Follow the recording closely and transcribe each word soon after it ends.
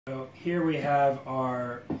So here we have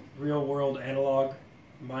our real-world analog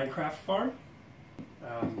Minecraft farm.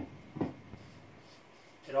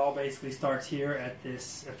 It all basically starts here at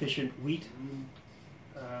this efficient wheat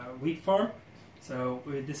farm. So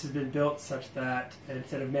this has been built such that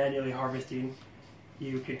instead of manually harvesting,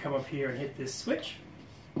 you can come up here and hit this switch,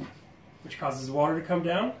 which causes water to come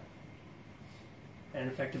down and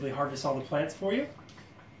effectively harvest all the plants for you.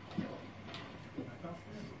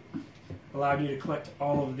 Allowed you to collect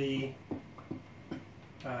all of the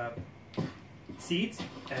seeds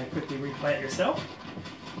and quickly replant yourself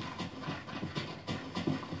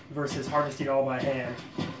versus harvesting all by hand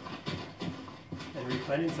and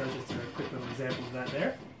replanting. So just a quick little example of that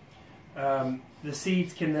there. The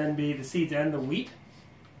seeds can then be, the seeds and the wheat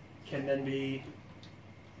can then be,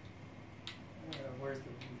 where's the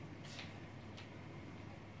wheat?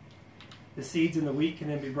 The seeds and the wheat can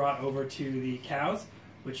then be brought over to the cows,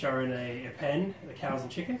 which are in a pen, the cows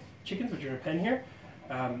and chickens, which are in a pen here.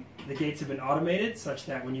 The gates have been automated such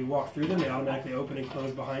that when you walk through them, they automatically open and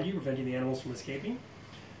close behind you, preventing the animals from escaping.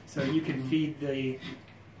 So you can feed the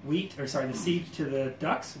the seeds to the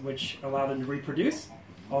ducks, which allow them to reproduce.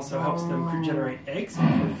 Also helps them generate eggs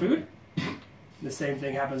for food. The same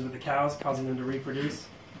thing happens with the cows, causing them to reproduce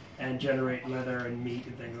and generate leather and meat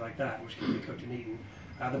and things like that, which can be cooked and eaten.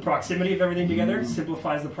 The proximity of everything together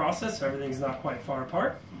simplifies the process, so everything's not quite far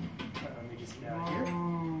apart. Let me just get out of here.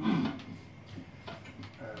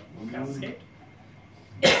 Cows escaped.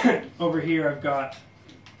 Over here I've got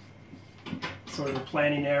sort of the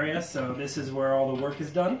planning area, so this is where all the work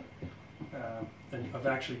is done of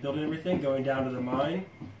actually building everything, going down to the mine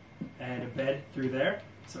and a bed through there.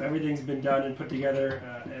 So everything's been done and put together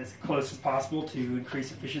as close as possible to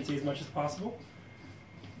increase efficiency as much as possible.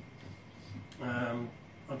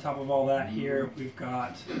 On top of all that here, we've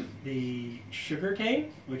got the sugar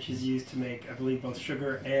cane, which is used to make, I believe, both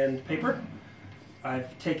sugar and paper.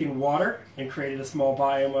 I've taken water and created a small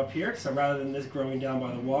biome up here, so rather than this growing down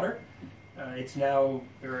by the water, it's now,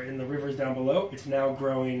 or in the rivers down below, it's now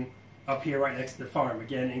growing up here right next to the farm.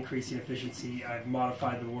 Again, increasing efficiency. I've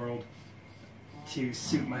modified the world to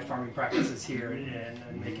suit my farming practices here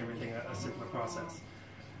and make everything a simpler process.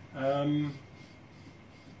 Don't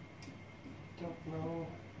know.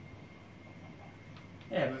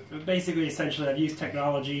 Yeah, but basically, essentially, I've used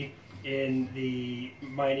technology in the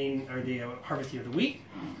mining or the harvesting of the wheat,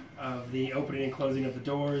 of the opening and closing of the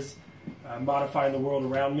doors, modifying the world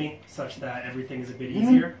around me such that everything is a bit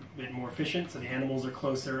easier, a bit more efficient. So the animals are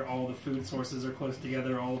closer, all the food sources are close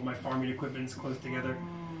together, all of my farming equipment is close together.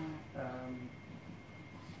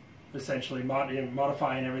 Essentially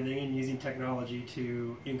modifying everything and using technology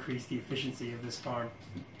to increase the efficiency of this farm.